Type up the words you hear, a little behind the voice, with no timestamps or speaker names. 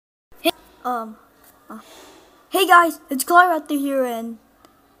Um, hey guys, it's Clark out there here, and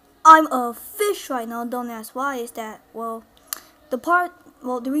I'm a fish right now. Don't ask why. Is that the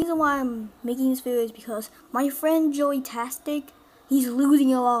reason why I'm making this video is because my friend Joey Tastic, he's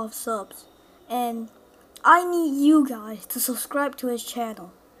losing a lot of subs, and I need you guys to subscribe to his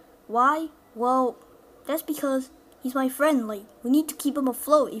channel. Why? Well, that's because he's my friend. Like, we need to keep him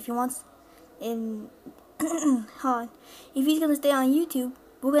afloat if he wants. And if he's gonna stay on YouTube,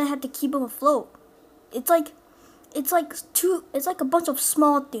 we're gonna have to keep him afloat. It's like a bunch of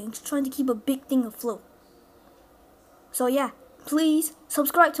small things trying to keep a big thing afloat. So yeah, please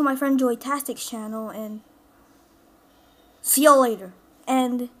subscribe to my friend Joey Tastic's channel, and see y'all later.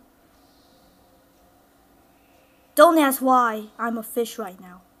 And don't ask why I'm a fish right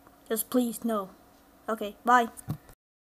now. Just please no. Okay, bye.